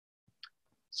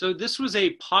So this was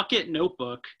a pocket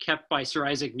notebook kept by Sir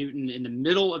Isaac Newton in the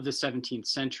middle of the 17th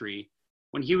century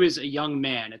when he was a young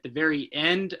man at the very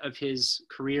end of his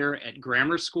career at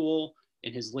grammar school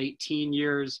in his late teen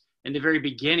years and the very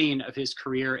beginning of his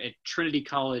career at Trinity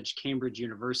College, Cambridge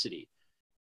University.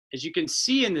 As you can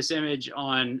see in this image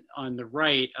on the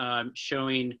right,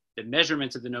 showing the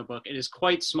measurements of the notebook, it is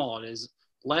quite small. It is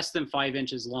less than 5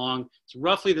 inches long. It's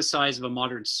roughly the size of a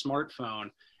modern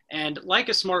smartphone. And like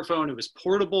a smartphone, it was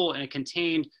portable and it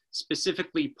contained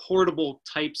specifically portable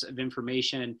types of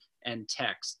information and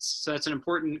texts. So that's an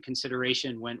important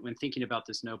consideration when thinking about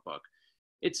this notebook.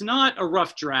 It's not a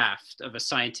rough draft of a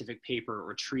scientific paper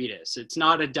or treatise. It's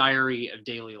not a diary of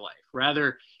daily life.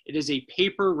 Rather, it is a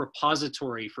paper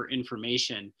repository for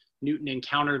information Newton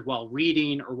encountered while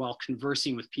reading or while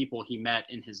conversing with people he met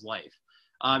in his life.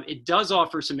 It does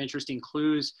offer some interesting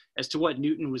clues as to what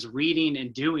Newton was reading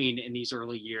and doing in these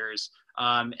early years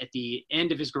at the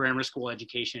end of his grammar school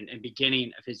education and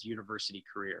beginning of his university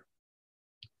career.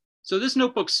 So this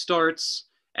notebook starts,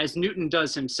 as Newton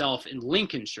does himself, in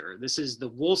Lincolnshire. This is the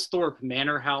Woolsthorpe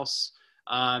Manor House,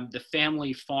 the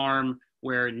family farm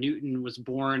where Newton was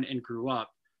born and grew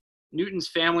up. Newton's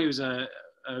family was a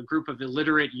group of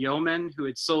illiterate yeomen who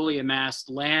had slowly amassed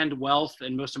land, wealth,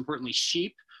 and most importantly,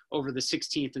 sheep over the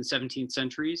 16th and 17th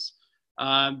centuries.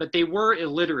 But they were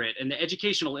illiterate, and the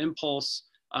educational impulse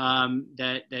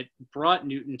that brought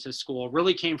Newton to school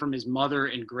really came from his mother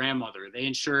and grandmother. They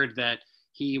ensured that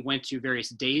he went to various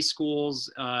day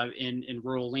schools in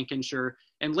rural Lincolnshire,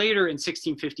 and later in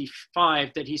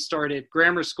 1655 that he started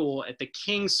grammar school at the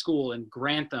King's School in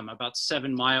Grantham, about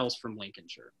 7 miles from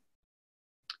Lincolnshire.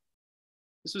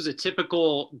 This was a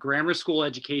typical grammar school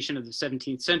education of the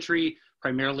 17th century,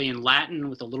 primarily in Latin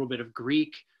with a little bit of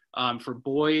Greek for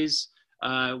boys.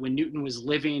 When Newton was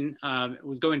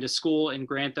going to school in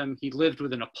Grantham, he lived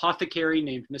with an apothecary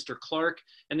named Mr. Clark.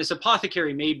 And this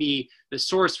apothecary may be the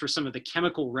source for some of the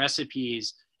chemical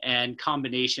recipes and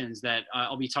combinations that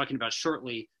I'll be talking about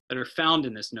shortly that are found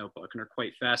in this notebook and are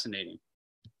quite fascinating.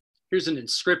 Here's an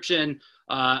inscription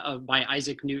by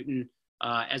Isaac Newton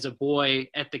as a boy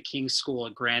at the King's School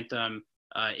at Grantham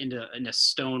in a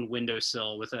stone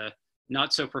windowsill with a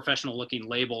not so professional looking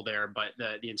label there, but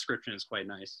the inscription is quite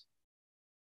nice.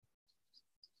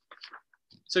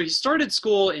 So he started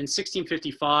school in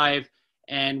 1655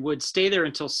 and would stay there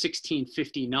until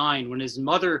 1659 when his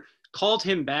mother called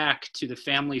him back to the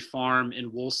family farm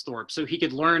in Woolsthorpe so he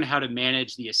could learn how to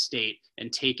manage the estate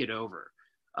and take it over.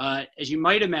 As you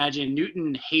might imagine,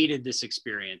 Newton hated this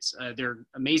experience. There are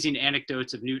amazing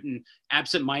anecdotes of Newton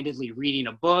absentmindedly reading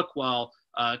a book while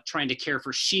trying to care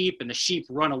for sheep, and the sheep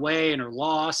run away and are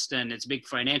lost, and it's a big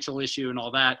financial issue and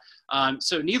all that.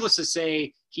 So needless to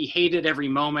say, he hated every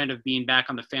moment of being back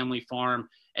on the family farm.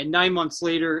 And 9 months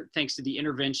later, thanks to the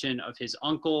intervention of his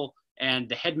uncle and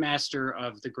the headmaster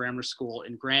of the grammar school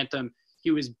in Grantham,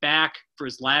 he was back for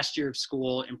his last year of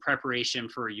school in preparation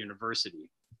for a university.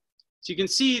 So you can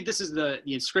see this is the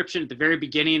inscription at the very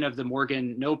beginning of the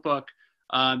Morgan notebook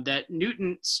that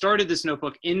Newton started this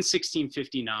notebook in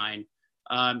 1659.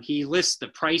 He lists the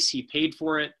price he paid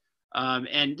for it.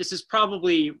 And this is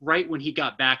probably right when he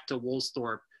got back to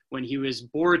Woolsthorpe, when he was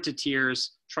bored to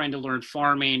tears trying to learn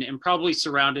farming and probably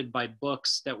surrounded by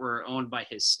books that were owned by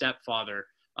his stepfather,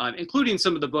 including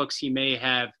some of the books he may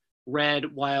have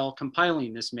read while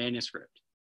compiling this manuscript.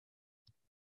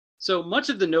 So much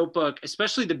of the notebook,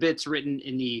 especially the bits written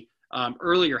in the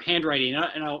earlier handwriting,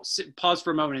 and I'll pause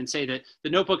for a moment and say that the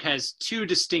notebook has two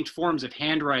distinct forms of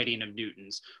handwriting of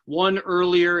Newton's. One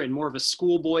earlier and more of a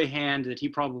schoolboy hand that he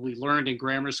probably learned in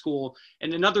grammar school,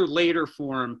 and another later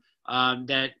form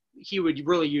that he would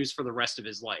really use for the rest of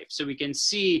his life. So we can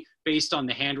see, based on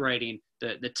the handwriting,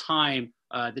 the time,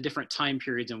 the different time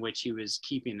periods in which he was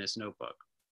keeping this notebook.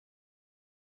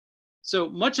 So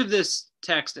much of this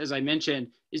text, as I mentioned,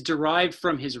 is derived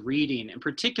from his reading, in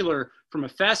particular from a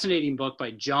fascinating book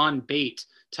by John Bate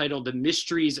titled The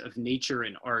Mysteries of Nature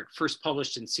and Art, first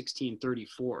published in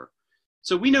 1634.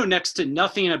 So we know next to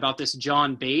nothing about this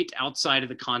John Bate outside of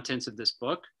the contents of this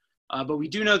book, but we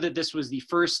do know that this was the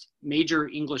first major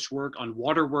English work on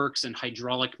waterworks and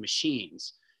hydraulic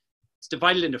machines. It's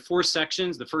divided into 4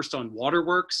 sections, the first on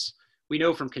waterworks. We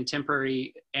know from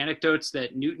contemporary anecdotes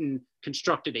that Newton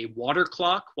constructed a water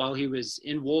clock while he was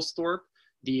in Woolsthorpe.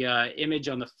 The image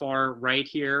on the far right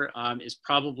here is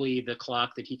probably the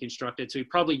clock that he constructed. So he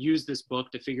probably used this book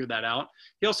to figure that out.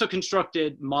 He also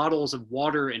constructed models of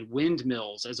water and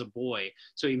windmills as a boy.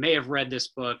 So he may have read this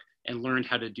book and learned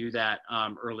how to do that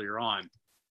earlier on.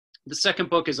 The second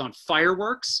book is on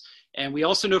fireworks. And we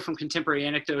also know from contemporary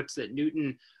anecdotes that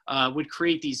Newton would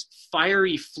create these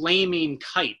fiery, flaming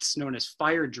kites known as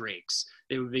fire drakes.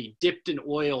 They would be dipped in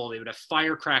oil. They would have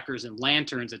firecrackers and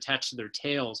lanterns attached to their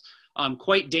tails.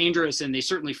 Quite dangerous, and they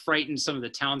certainly frightened some of the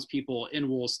townspeople in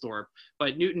Woolsthorpe,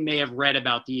 but Newton may have read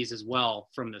about these as well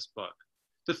from this book.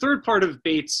 The third part of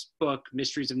Bates' book,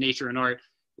 Mysteries of Nature and Art,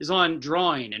 is on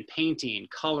drawing and painting,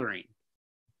 coloring.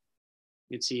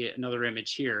 You can see another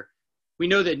image here. We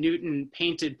know that Newton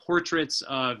painted portraits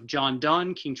of John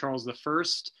Donne, King Charles I,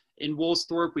 in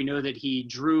Woolsthorpe. We know that he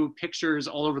drew pictures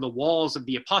all over the walls of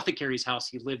the apothecary's house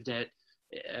he lived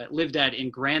at in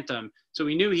Grantham. So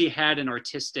we knew he had an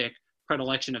artistic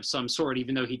predilection of some sort,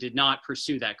 even though he did not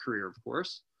pursue that career, of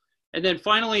course. And then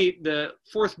finally, the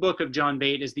fourth book of John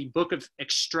Bate is the Book of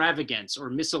Extravagance, or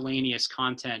miscellaneous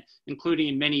content,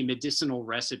 including many medicinal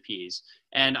recipes.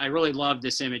 And I really love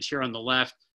this image here on the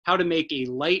left, how to make a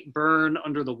light burn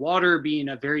under the water being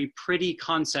a very pretty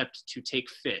concept to take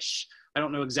fish. I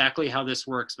don't know exactly how this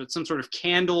works, but some sort of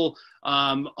candle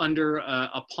under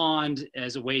a pond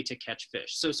as a way to catch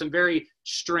fish. So some very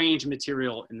strange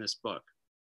material in this book.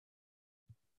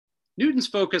 Newton's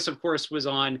focus, of course, was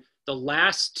on the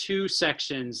last two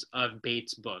sections of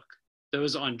Bates' book,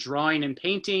 those on drawing and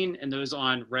painting and those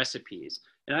on recipes.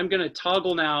 And I'm going to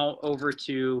toggle now over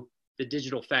to the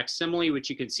digital facsimile, which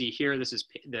you can see here. This is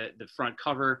the front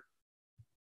cover,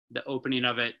 the opening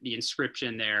of it, the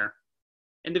inscription there.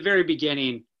 And the very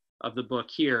beginning of the book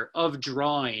here, of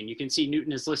drawing. You can see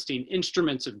Newton is listing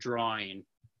instruments of drawing,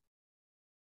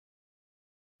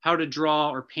 how to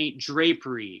draw or paint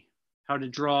drapery, how to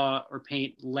draw or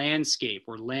paint landscape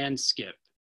or landskip.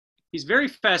 He's very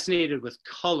fascinated with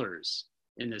colors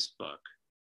in this book.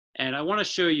 And I want to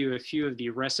show you a few of the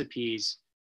recipes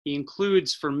he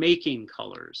includes for making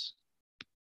colors.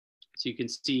 So you can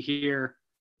see here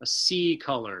a sea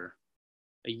color,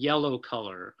 a yellow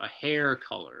color, a hair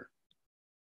color.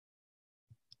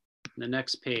 The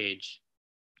next page,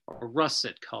 a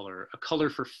russet color, a color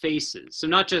for faces. So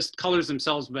not just colors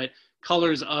themselves, but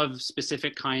colors of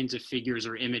specific kinds of figures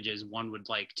or images one would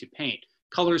like to paint.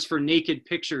 Colors for naked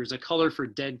pictures, a color for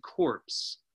dead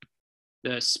corpse.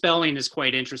 The spelling is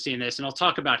quite interesting in this, and I'll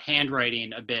talk about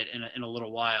handwriting a bit in a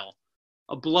little while.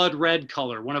 A blood red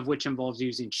color, one of which involves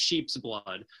using sheep's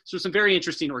blood. So some very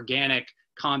interesting organic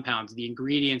compounds. The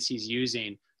ingredients he's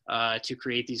using to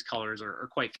create these colors are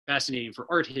quite fascinating for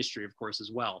art history, of course,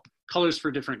 as well. Colors for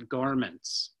different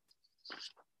garments.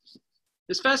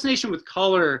 This fascination with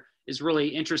color is really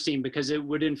interesting because it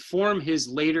would inform his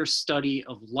later study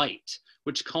of light,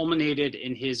 which culminated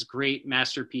in his great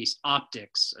masterpiece,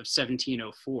 Optics, of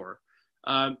 1704.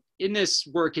 In this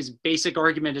work, his basic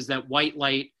argument is that white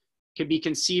light can be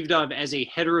conceived of as a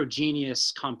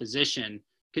heterogeneous composition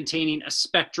containing a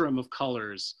spectrum of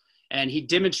colors. And he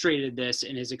demonstrated this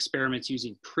in his experiments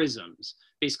using prisms,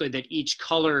 basically that each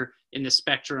color in the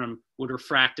spectrum would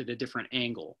refract at a different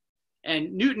angle.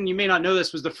 And Newton, you may not know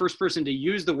this, was the first person to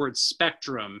use the word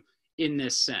spectrum in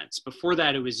this sense. Before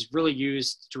that, it was really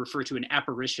used to refer to an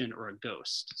apparition or a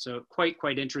ghost. So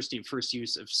quite interesting first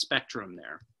use of spectrum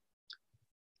there.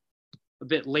 A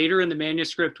bit later in the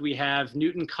manuscript, we have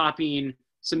Newton copying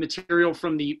some material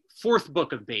from the fourth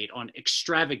book of Bate on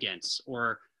extravagance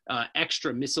or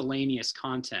extra miscellaneous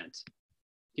content.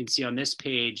 You can see on this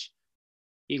page,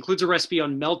 he includes a recipe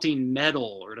on melting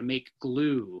metal or to make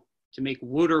glue, to make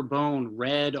wood or bone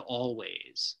red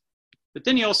always. But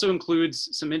then he also includes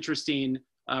some interesting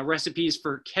recipes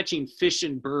for catching fish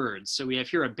and birds. So we have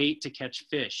here a bait to catch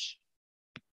fish.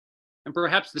 And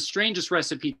perhaps the strangest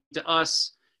recipe to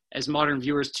us as modern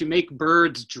viewers, to make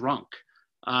birds drunk.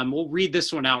 We'll read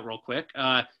this one out real quick.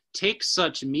 Take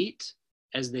such meat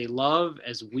as they love,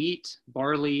 as wheat,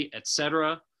 barley,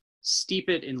 etc. Steep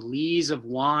it in lees of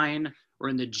wine or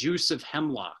in the juice of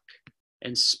hemlock,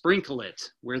 and sprinkle it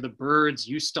where the birds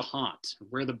used to haunt,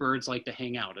 where the birds like to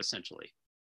hang out, essentially.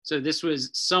 So this was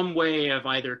some way of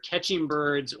either catching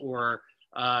birds or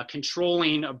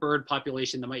controlling a bird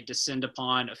population that might descend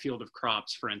upon a field of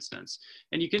crops, for instance.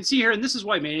 And you can see here, and this is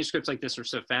why manuscripts like this are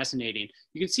so fascinating,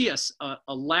 you can see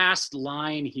a last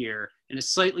line here in a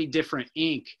slightly different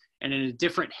ink and in a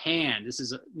different hand. This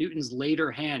is Newton's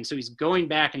later hand. So he's going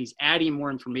back and he's adding more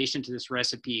information to this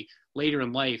recipe later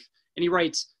in life. And he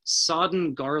writes,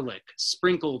 sodden garlic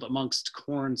sprinkled amongst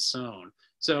corn sown.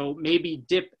 So maybe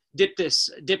dip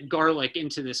garlic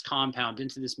into this compound,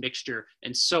 into this mixture,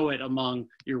 and sow it among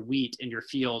your wheat in your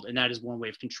field. And that is one way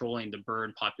of controlling the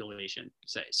bird population,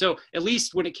 say. So at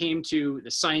least when it came to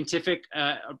the scientific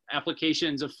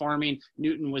applications of farming,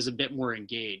 Newton was a bit more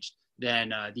engaged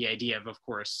than the idea of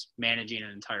course, managing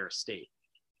an entire estate.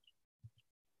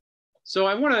 So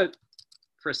I want to,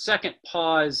 for a second,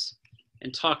 pause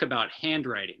and talk about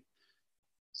handwriting.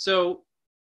 So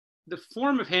the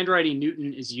form of handwriting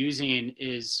Newton is using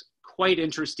is quite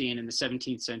interesting in the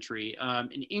 17th century.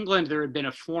 In England, there had been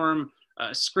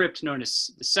a script known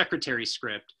as the secretary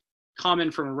script,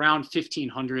 common from around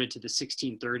 1500 to the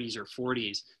 1630s or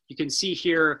 40s. You can see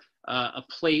here a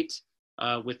plate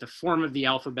with the form of the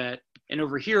alphabet, and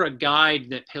over here a guide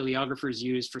that paleographers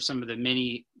use for some of the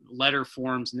many letter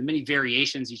forms and the many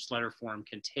variations each letter form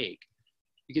can take.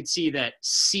 You can see that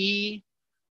C,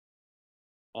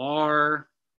 R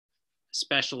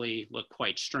especially look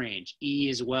quite strange, E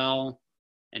as well,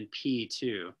 and P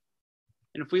too.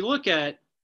 And if we look at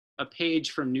a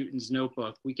page from Newton's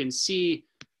notebook, we can see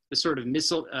the sort of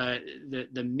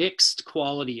the mixed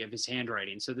quality of his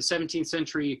handwriting. So the 17th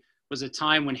century was a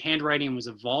time when handwriting was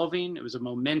evolving. It was a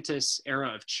momentous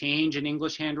era of change in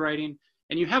English handwriting.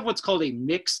 And you have what's called a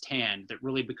mixed hand that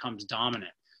really becomes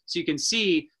dominant. So you can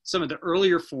see some of the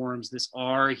earlier forms, this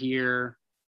R here,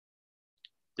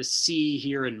 the C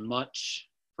here in much,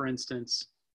 for instance,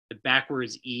 the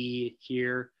backwards E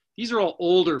here. These are all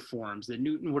older forms that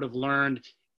Newton would have learned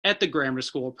at the grammar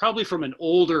school, probably from an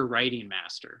older writing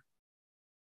master.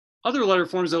 Other letter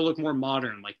forms that look more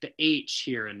modern, like the H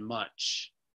here in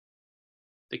much,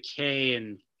 the K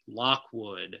in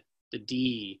Lockwood, the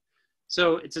D.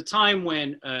 So it's a time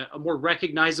when a more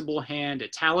recognizable hand,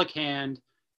 italic hand,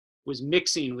 was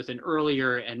mixing with an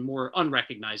earlier and more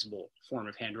unrecognizable form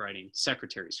of handwriting,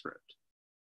 secretary script.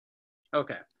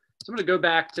 Okay, so I'm going to go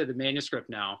back to the manuscript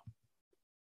now.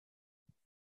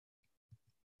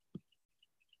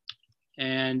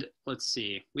 And let's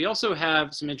see, we also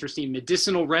have some interesting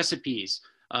medicinal recipes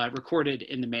recorded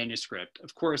in the manuscript.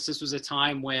 Of course, this was a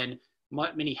time when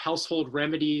many household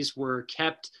remedies were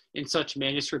kept in such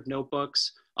manuscript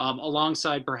notebooks,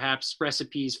 alongside perhaps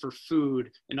recipes for food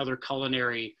and other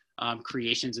culinary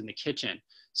creations in the kitchen.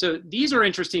 So these are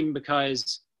interesting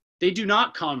because they do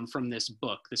not come from this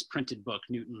book, this printed book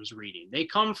Newton was reading. They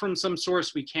come from some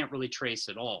source we can't really trace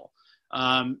at all.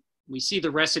 We see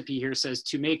the recipe here says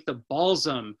to make the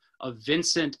balsam of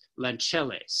Vincent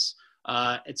Lanceles,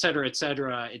 et cetera, et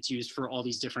cetera. It's used for all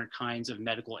these different kinds of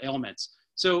medical ailments.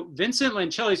 So Vincent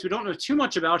Lanceles, we don't know too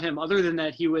much about him other than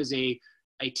that he was a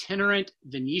itinerant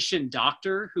Venetian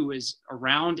doctor who was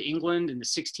around England in the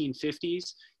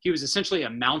 1650s. He was essentially a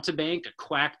mountebank, a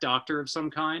quack doctor of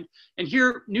some kind. And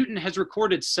here Newton has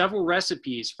recorded several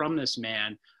recipes from this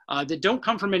man that don't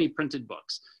come from any printed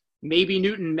books. Maybe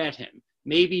Newton met him.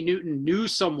 Maybe Newton knew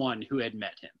someone who had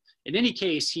met him. In any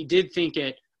case, he did think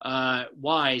it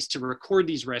wise to record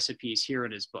these recipes here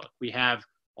in his book. We have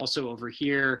also over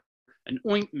here an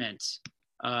ointment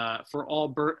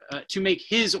to make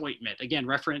his ointment, again,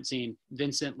 referencing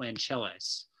Vincent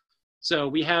Lanceles. So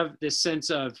we have this sense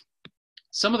of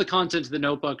some of the content of the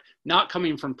notebook not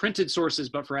coming from printed sources,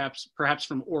 but perhaps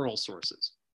from oral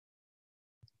sources.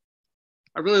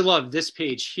 I really love this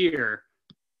page here,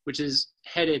 which is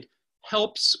headed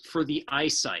Helps for the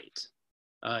Eyesight,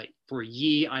 for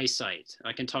ye eyesight.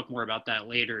 I can talk more about that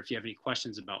later if you have any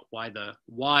questions about why the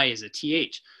Y is a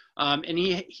TH. And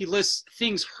he lists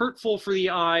things hurtful for the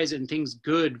eyes and things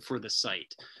good for the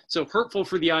sight. So hurtful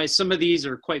for the eyes, some of these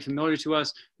are quite familiar to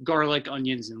us: garlic,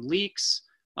 onions, and leeks.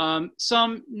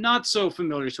 Some not so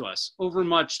familiar to us: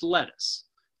 overmuch lettuce.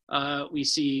 We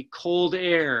see cold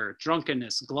air,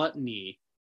 drunkenness, gluttony,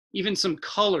 even some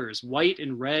colors, white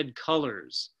and red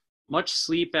colors, much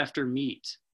sleep after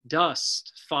meat,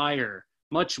 dust, fire,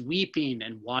 much weeping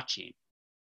and watching.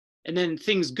 And then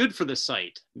things good for the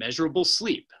sight: measurable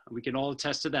sleep. We can all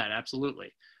attest to that,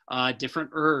 absolutely.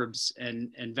 Different herbs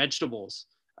and vegetables.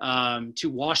 To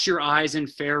wash your eyes in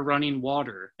fair running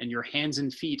water and your hands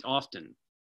and feet often.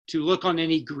 To look on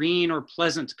any green or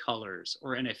pleasant colors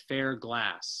or in a fair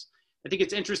glass. I think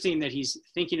it's interesting that he's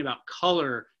thinking about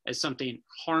color as something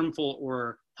harmful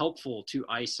or helpful to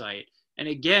eyesight. And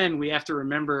again, we have to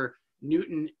remember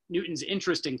Newton's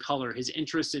interest in color, his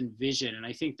interest in vision, and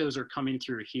I think those are coming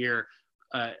through here.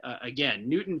 Again,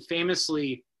 Newton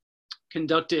famously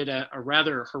conducted a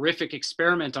rather horrific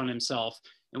experiment on himself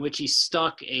in which he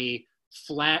stuck a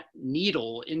flat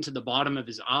needle into the bottom of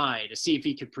his eye to see if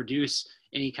he could produce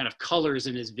any kind of colors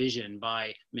in his vision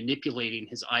by manipulating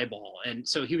his eyeball. And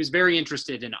so he was very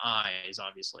interested in eyes,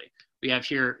 obviously. We have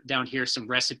down here some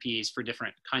recipes for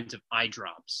different kinds of eye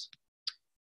drops.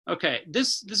 Okay,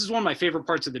 this is one of my favorite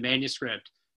parts of the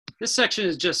manuscript. This section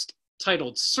is just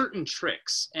titled Certain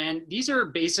Tricks, and these are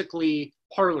basically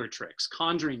parlor tricks,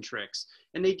 conjuring tricks,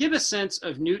 and they give a sense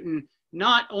of Newton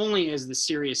not only as the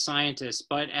serious scientist,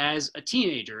 but as a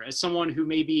teenager, as someone who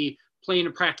may be playing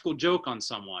a practical joke on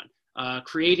someone.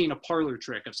 creating a parlor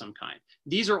trick of some kind.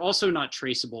 These are also not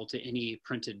traceable to any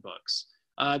printed books.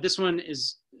 This one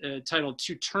is titled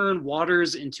 "To Turn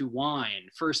Waters into Wine,"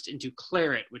 first into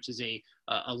claret, which is a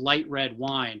light red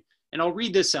wine. And I'll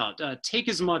read this out. Take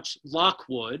as much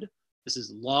lockwood, this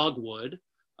is logwood,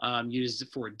 used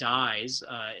for dyes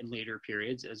in later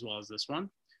periods, as well as this one.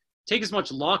 Take as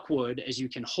much lockwood as you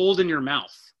can hold in your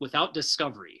mouth without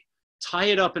discovery. Tie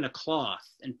it up in a cloth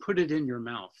and put it in your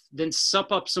mouth. Then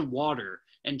sup up some water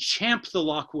and champ the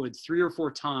lockwood 3 or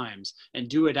 4 times and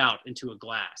do it out into a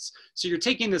glass. So you're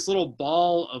taking this little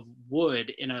ball of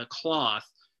wood in a cloth,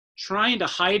 trying to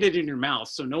hide it in your mouth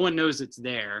so no one knows it's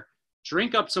there,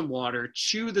 drink up some water,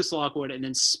 chew this lockwood, and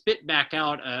then spit back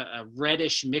out a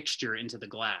reddish mixture into the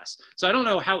glass. So I don't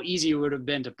know how easy it would have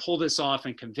been to pull this off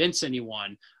and convince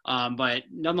anyone, but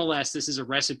nonetheless, this is a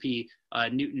recipe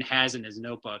Newton has in his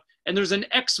notebook. And there's an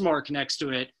X mark next to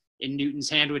it in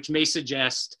Newton's hand, which may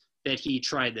suggest that he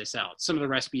tried this out. Some of the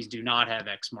recipes do not have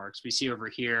X marks. We see over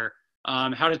here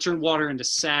how to turn water into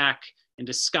sack,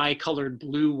 into sky-colored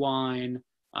blue wine,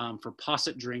 for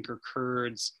posset drink or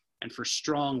curds, and for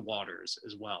strong waters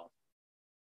as well.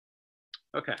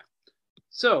 Okay,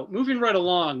 so moving right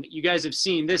along, you guys have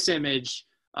seen this image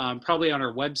probably on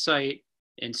our website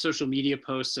and social media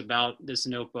posts about this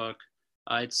notebook.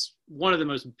 It's one of the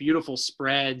most beautiful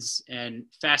spreads and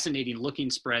fascinating looking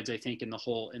spreads, I think, in the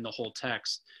whole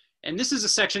text. And this is a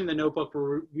section in the notebook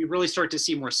where we really start to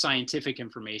see more scientific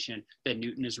information that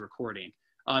Newton is recording.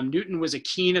 Newton was a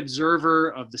keen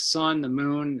observer of the sun, the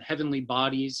moon, heavenly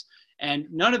bodies, and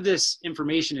none of this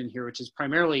information in here, which is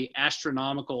primarily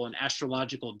astronomical and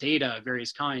astrological data of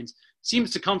various kinds,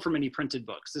 seems to come from any printed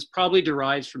books. This probably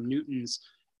derives from Newton's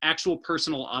actual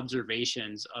personal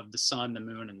observations of the sun, the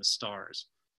moon, and the stars.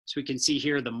 So we can see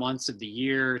here the months of the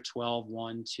year, 12,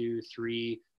 1, 2,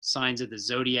 3, signs of the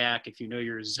zodiac. If you know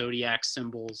your zodiac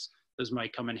symbols, those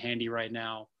might come in handy right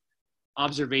now.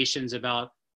 Observations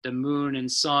about the moon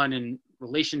and sun in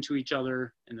relation to each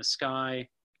other in the sky.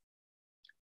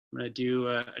 I'm going to do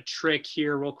a trick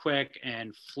here real quick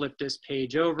and flip this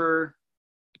page over.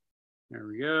 There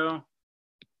we go.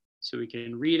 So we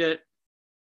can read it.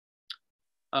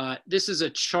 This is a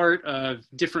chart of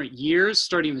different years,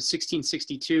 starting with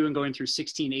 1662 and going through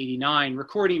 1689,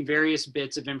 recording various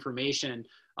bits of information,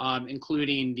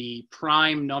 including the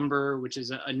prime number, which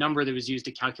is a number that was used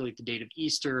to calculate the date of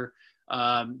Easter,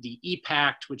 the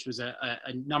epact, which was a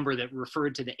number that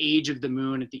referred to the age of the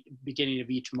moon at the beginning of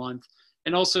each month,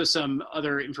 and also some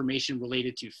other information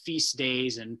related to feast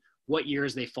days and what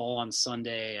years they fall on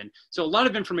Sunday. And so a lot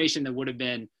of information that would have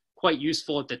been quite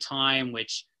useful at the time,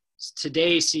 which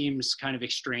today seems kind of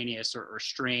extraneous or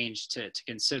strange to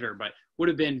consider, but would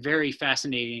have been very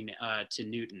fascinating to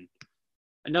Newton.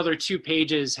 Another 2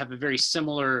 pages have a very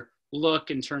similar look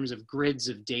in terms of grids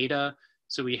of data.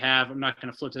 So we have, I'm not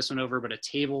going to flip this one over, but a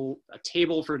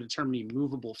table for determining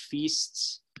movable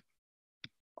feasts,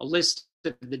 a list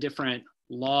of the different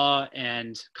law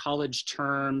and college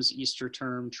terms, Easter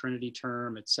term, Trinity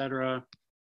term, etc.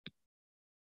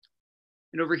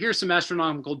 And over here, some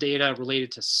astronomical data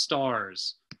related to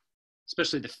stars,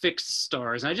 especially the fixed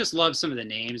stars. And I just love some of the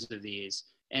names of these.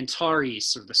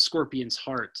 Antares, or the scorpion's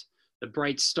heart, the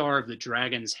bright star of the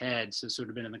dragon's head, so sort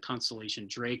of been in the constellation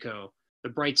Draco, the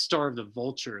bright star of the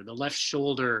vulture, the left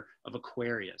shoulder of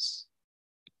Aquarius.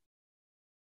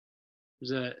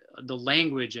 The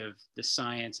language of the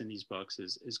science in these books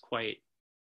is quite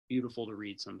beautiful to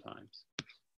read sometimes.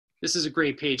 This is a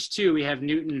great page too. We have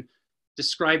Newton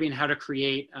describing how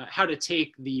to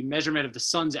take the measurement of the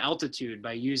sun's altitude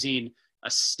by using a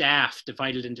staff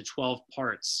divided into 12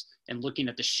 parts and looking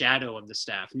at the shadow of the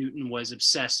staff. Newton was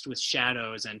obsessed with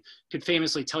shadows and could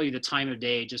famously tell you the time of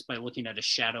day just by looking at a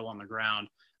shadow on the ground.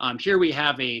 Here we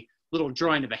have a little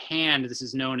drawing of a hand. This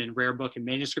is known in rare book and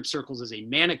manuscript circles as a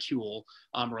manicule,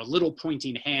 or a little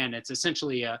pointing hand. It's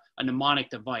essentially a mnemonic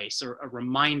device or a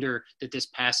reminder that this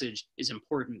passage is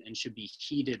important and should be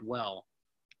heeded well.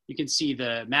 You can see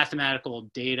the mathematical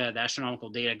data, the astronomical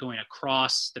data going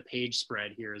across the page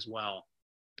spread here as well.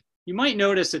 You might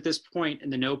notice at this point in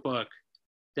the notebook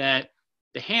that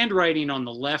the handwriting on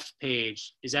the left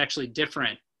page is actually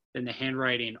different than the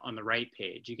handwriting on the right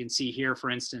page. You can see here, for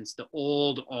instance, the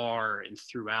old R in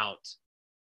throughout.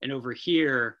 And over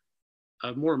here,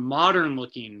 a more modern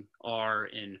looking R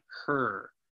in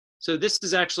her. So this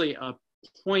is actually a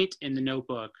point in the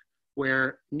notebook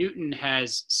where Newton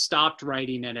has stopped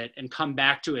writing in it and come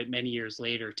back to it many years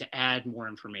later to add more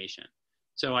information.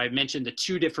 So I mentioned the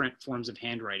 2 different forms of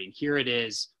handwriting. Here it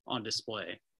is on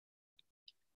display.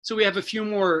 So we have a few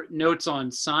more notes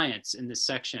on science in this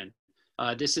section.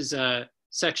 This is a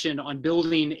section on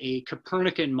building a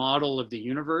Copernican model of the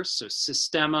universe. So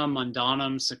Systema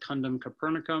Mundanum Secundum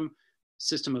Copernicum,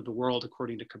 system of the world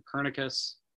according to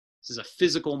Copernicus. This is a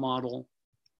physical model,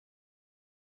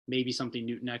 maybe something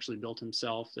Newton actually built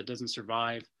himself that doesn't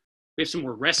survive. We have some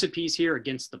more recipes here: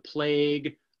 against the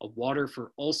plague, a water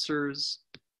for ulcers.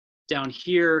 Down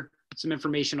here, some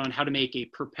information on how to make a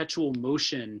perpetual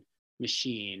motion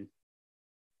machine.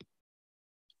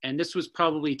 And this was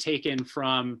probably taken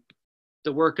from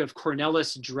the work of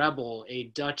Cornelis Drebbel, a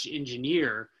Dutch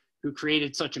engineer who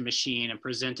created such a machine and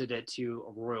presented it to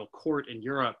a royal court in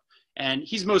Europe. And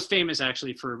he's most famous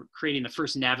actually for creating the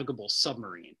first navigable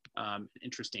submarine.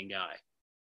 Interesting guy.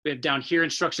 We have down here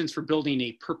instructions for building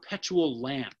a perpetual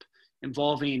lamp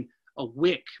involving a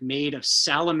wick made of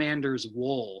salamander's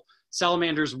wool.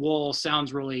 Salamander's wool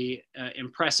sounds really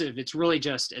impressive. It's really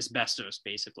just asbestos,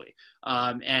 basically.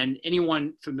 And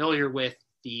anyone familiar with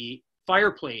the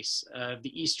fireplace of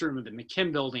the East Room of the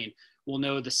McKim building will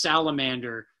know the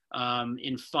salamander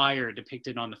in fire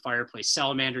depicted on the fireplace.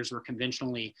 Salamanders were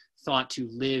conventionally thought to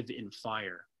live in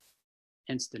fire,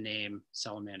 hence the name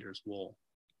salamander's wool.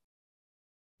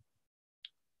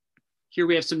 Here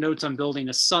we have some notes on building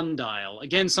a sundial.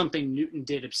 Again, something Newton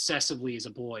did obsessively as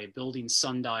a boy, building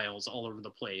sundials all over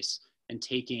the place and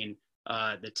taking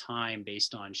the time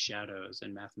based on shadows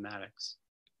and mathematics.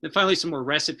 Then finally, some more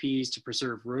recipes to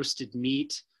preserve roasted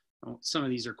meat. Well, some of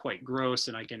these are quite gross,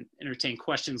 and I can entertain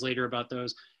questions later about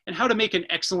those. And how to make an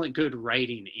excellent good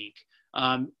writing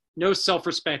ink. No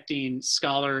self-respecting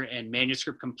scholar and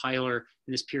manuscript compiler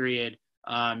in this period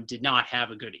did not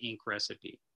have a good ink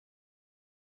recipe.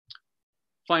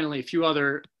 Finally, a few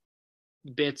other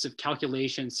bits of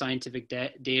calculation, scientific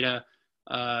data,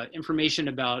 information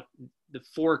about the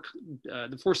four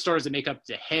stars that make up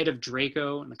the head of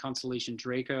Draco and the constellation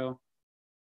Draco.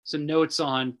 Some notes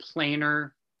on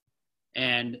planar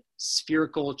and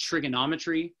spherical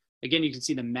trigonometry. Again, you can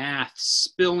see the math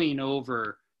spilling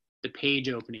over the page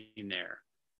opening there.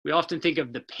 We often think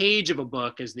of the page of a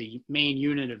book as the main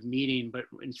unit of meaning, but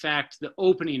in fact, the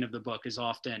opening of the book is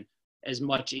often as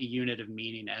much a unit of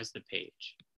meaning as the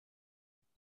page.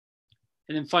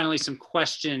 And then finally, some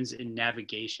questions in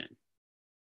navigation.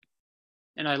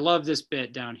 And I love this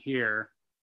bit down here.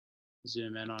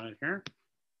 Zoom in on it here.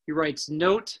 He writes,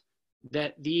 note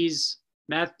that these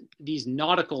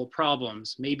nautical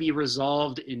problems may be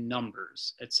resolved in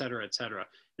numbers, et cetera, et cetera.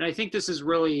 And I think this is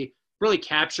really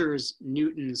captures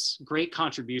Newton's great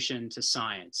contribution to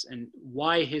science and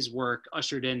why his work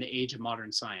ushered in the age of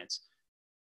modern science.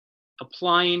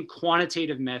 Applying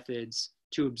quantitative methods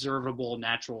to observable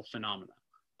natural phenomena.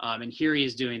 And here he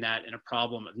is doing that in a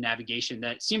problem of navigation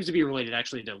that seems to be related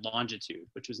actually to longitude,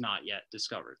 which was not yet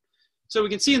discovered. So we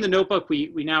can see in the notebook,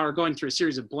 we now are going through a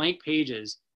series of blank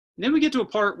pages. And then we get to a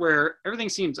part where everything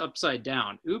seems upside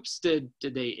down. Oops, did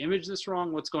they image this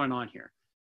wrong? What's going on here?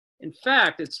 In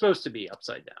fact, it's supposed to be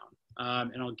upside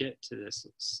down. And I'll get to this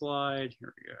slide.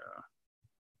 Here we go.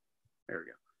 There we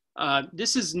go.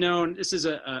 This is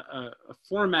a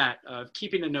format of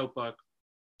keeping a notebook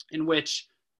in which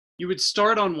you would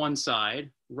start on one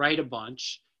side, write a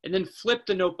bunch, and then flip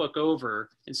the notebook over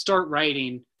and start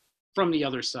writing from the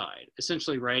other side,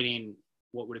 essentially writing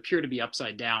what would appear to be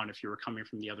upside down if you were coming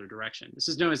from the other direction. This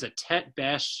is known as a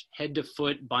tête-bêche,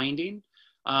 head-to-foot binding,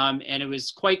 and it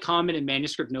was quite common in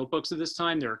manuscript notebooks of this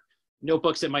time. There are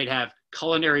notebooks that might have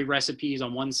culinary recipes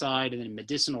on one side and then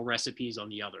medicinal recipes on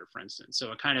the other, for instance.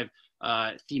 So a kind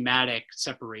of thematic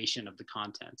separation of the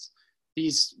contents.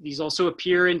 These also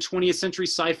appear in 20th century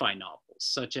sci-fi novels,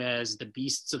 such as The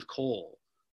Beasts of Coal.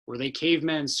 Were they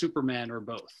cavemen, supermen, or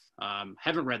both?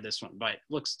 Haven't read this one, but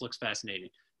looks fascinating.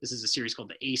 This is a series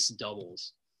called the Ace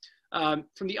Doubles.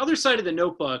 From the other side of the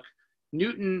notebook,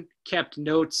 Newton kept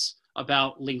notes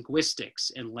about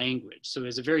linguistics and language. So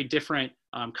it's a very different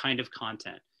kind of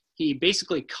content. He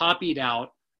basically copied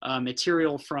out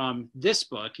material from this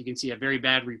book. You can see a very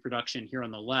bad reproduction here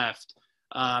on the left.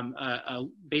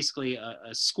 Basically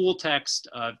a school text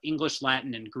of English,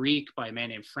 Latin, and Greek by a man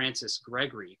named Francis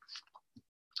Gregory.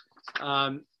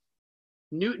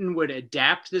 Newton would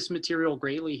adapt this material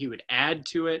greatly. He would add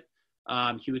to it.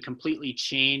 He would completely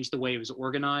change the way it was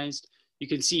organized. You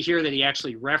can see here that he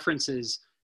actually references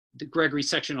the Gregory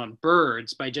section on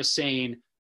birds by just saying,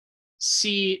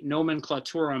 see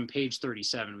nomenclaturum, page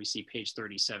 37. We see page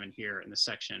 37 here in the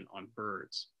section on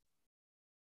birds.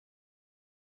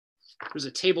 There's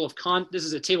a table of this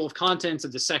is a table of contents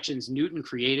of the sections Newton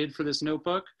created for this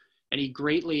notebook. And he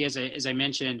greatly, as I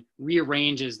mentioned,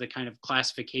 rearranges the kind of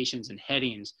classifications and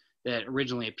headings that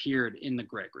originally appeared in the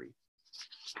Gregory.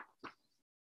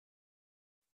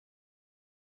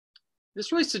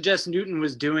 This really suggests Newton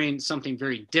was doing something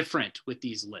very different with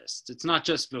these lists. It's not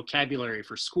just vocabulary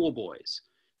for schoolboys.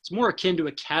 It's more akin to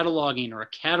a cataloging or a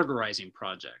categorizing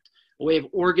project, a way of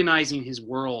organizing his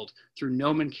world through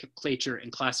nomenclature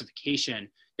and classification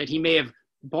that he may have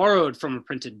borrowed from a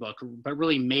printed book, but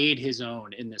really made his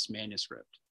own in this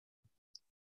manuscript.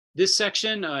 This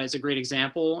section is a great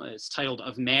example. It's titled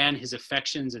Of Man, His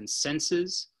Affections and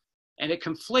Senses, and it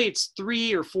conflates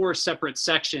 3 or 4 separate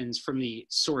sections from the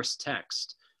source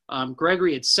text.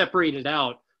 Gregory had separated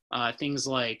out things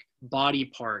like body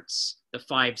parts, the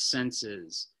 5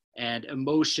 senses, and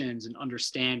emotions and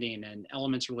understanding and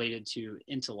elements related to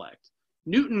intellect.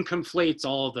 Newton conflates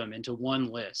all of them into one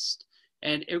list,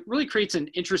 and it really creates an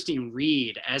interesting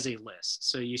read as a list.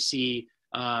 So you see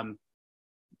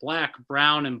black,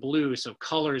 brown, and blue, so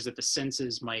colors that the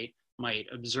senses might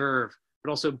observe, but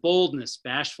also boldness,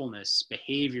 bashfulness,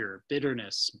 behavior,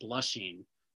 bitterness, blushing.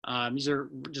 These are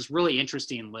just really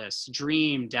interesting lists.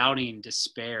 Dream, doubting,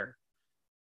 despair.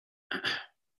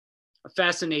 A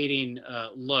fascinating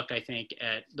look, I think,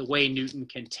 at the way Newton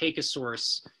can take a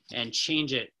source and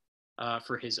change it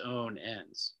for his own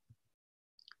ends.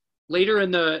 Later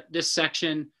in this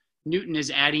section, Newton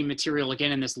is adding material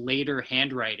again in this later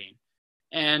handwriting.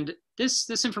 And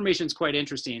this information is quite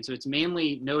interesting. So it's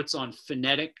mainly notes on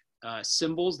phonetic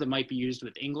symbols that might be used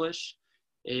with English.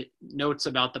 It notes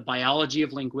about the biology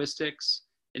of linguistics.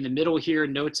 In the middle here,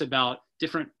 notes about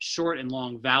different short and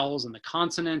long vowels and the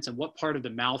consonants and what part of the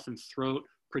mouth and throat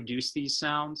produce these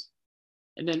sounds.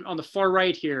 And then on the far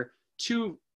right here,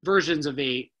 2 versions of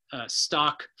a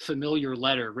stock familiar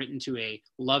letter written to a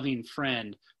loving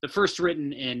friend. The first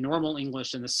written in normal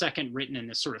English and the second written in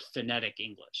this sort of phonetic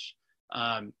English.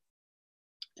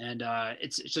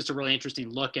 It's just a really interesting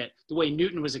look at the way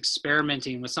Newton was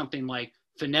experimenting with something like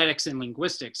phonetics and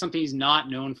linguistics, something he's not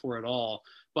known for at all,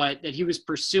 but that he was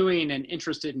pursuing and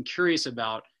interested and curious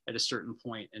about at a certain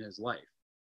point in his life.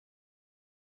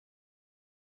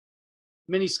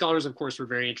 Many scholars, of course, were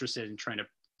very interested in trying to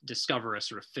discover a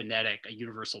sort of a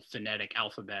universal phonetic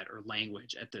alphabet or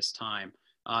language at this time.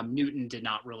 Newton did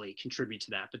not really contribute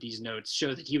to that, but these notes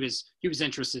show that he was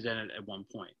interested in it at one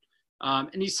point.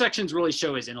 And these sections really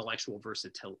show his intellectual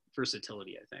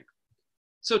versatility, I think.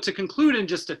 So to conclude and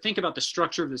just to think about the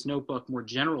structure of this notebook more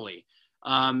generally,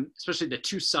 especially the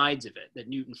 2 sides of it, that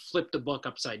Newton flipped the book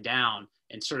upside down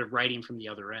and started writing from the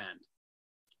other end.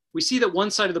 We see that one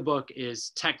side of the book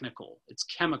is technical, it's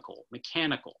chemical,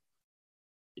 mechanical.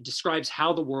 It describes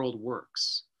how the world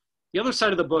works. The other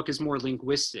side of the book is more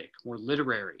linguistic, more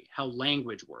literary, how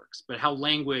language works, but how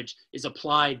language is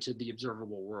applied to the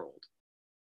observable world.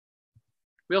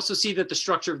 We also see that the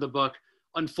structure of the book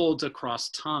unfolds across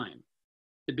time.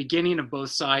 The beginning of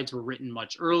both sides were written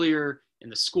much earlier in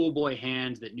the schoolboy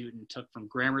hand that Newton took from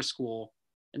grammar school,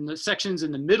 and the sections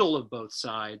in the middle of both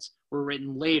sides were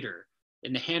written later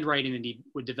in the handwriting that he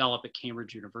would develop at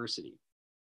Cambridge University.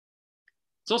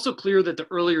 It's also clear that the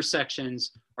earlier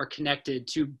sections are connected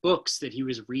to books that he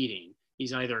was reading.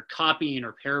 He's either copying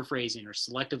or paraphrasing or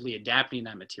selectively adapting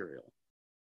that material.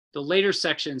 The later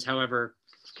sections, however,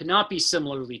 cannot be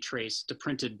similarly traced to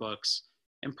printed books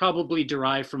and probably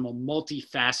derive from a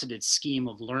multifaceted scheme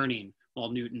of learning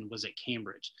while Newton was at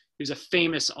Cambridge. He was a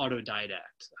famous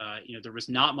autodidact. There was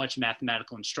not much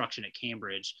mathematical instruction at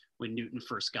Cambridge when Newton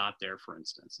first got there, for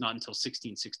instance, not until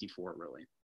 1664, really.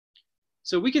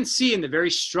 So we can see in the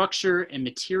very structure and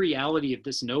materiality of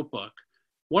this notebook,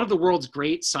 one of the world's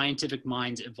great scientific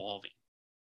minds evolving.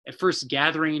 At first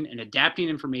gathering and adapting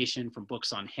information from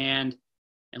books on hand,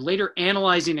 and later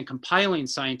analyzing and compiling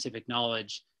scientific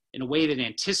knowledge in a way that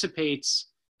anticipates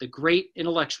the great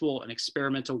intellectual and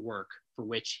experimental work for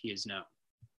which he is known.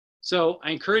 So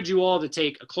I encourage you all to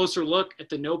take a closer look at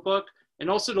the notebook and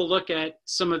also to look at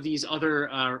some of these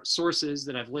other sources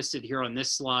that I've listed here on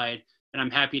this slide. And I'm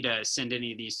happy to send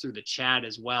any of these through the chat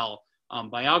as well.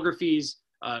 Biographies,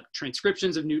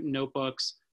 transcriptions of Newton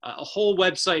notebooks, a whole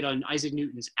website on Isaac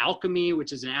Newton's alchemy,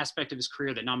 which is an aspect of his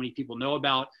career that not many people know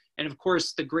about. And of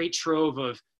course, the great trove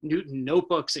of Newton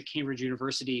notebooks at Cambridge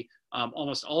University,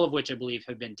 almost all of which I believe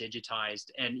have been digitized.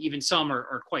 And even some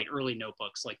are quite early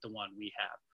notebooks like the one we have.